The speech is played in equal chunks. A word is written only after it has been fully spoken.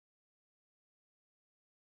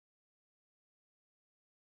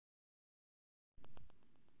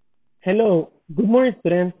Hello, good morning,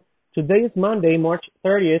 students. Today is Monday, March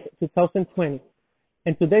 30th, 2020,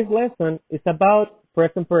 and today's lesson is about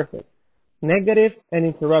present perfect, negative, and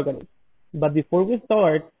interrogative. But before we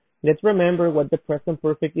start, let's remember what the present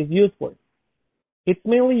perfect is used for. It's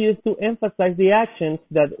mainly used to emphasize the actions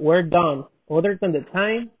that were done other than the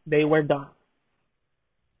time they were done.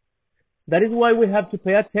 That is why we have to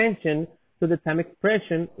pay attention to the time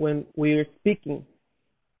expression when we are speaking.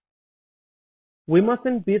 We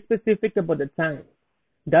mustn't be specific about the time.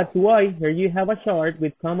 That's why here you have a chart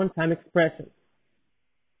with common time expressions.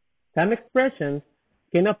 Time expressions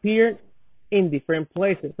can appear in different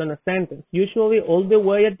places on a sentence, usually all the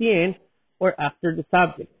way at the end or after the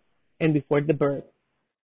subject and before the verb.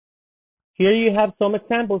 Here you have some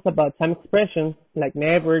examples about time expressions like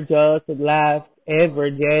never, just, at last, ever,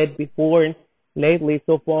 yet, before, lately,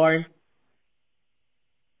 so far.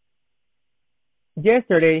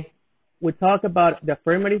 Yesterday, we talked about the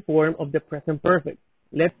affirmative form of the present perfect.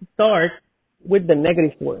 Let's start with the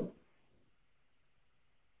negative form.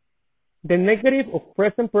 The negative of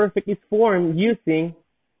present perfect is formed using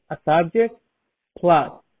a subject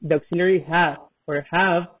plus the auxiliary have or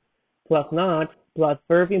have plus not plus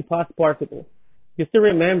verb in past participle. Just to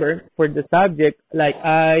remember, for the subject like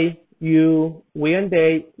I, you, we, and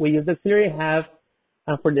they, we use the auxiliary have,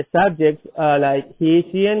 and for the subjects like he,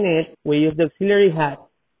 she, and it, we use the auxiliary had.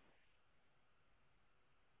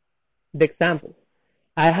 The example: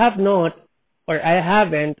 I have not or I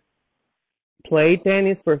haven't played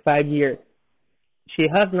tennis for 5 years. She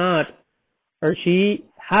has not or she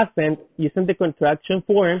hasn't, using the contraction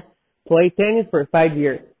form, played tennis for 5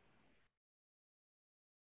 years.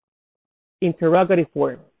 Interrogative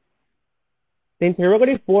form. The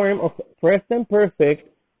interrogative form of present perfect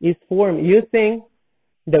is formed using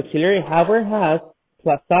the auxiliary have or has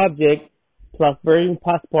plus subject plus verb in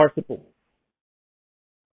past participle.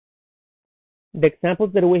 The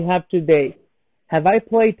examples that we have today: have I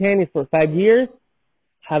played tennis for 5 years?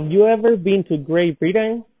 Have you ever been to Great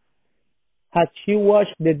Britain? Has she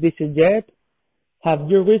washed the dishes yet? Have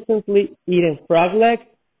you recently eaten frog legs?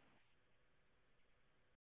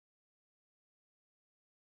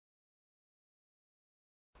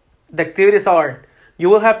 The activities are: you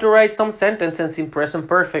will have to write some sentences in present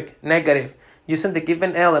perfect, negative, using the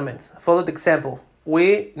given elements. Follow the example.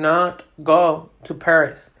 We not go to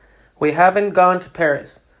Paris. We haven't gone to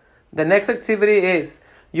Paris. The next activity is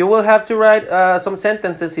you will have to write some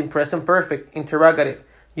sentences in present perfect, interrogative,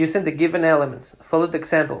 using the given elements. Follow the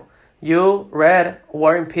example. You read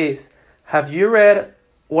War and Peace. Have you read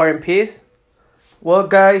War and Peace? Well,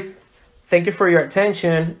 guys, thank you for your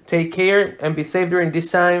attention. Take care and be safe during this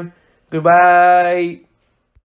time. Goodbye.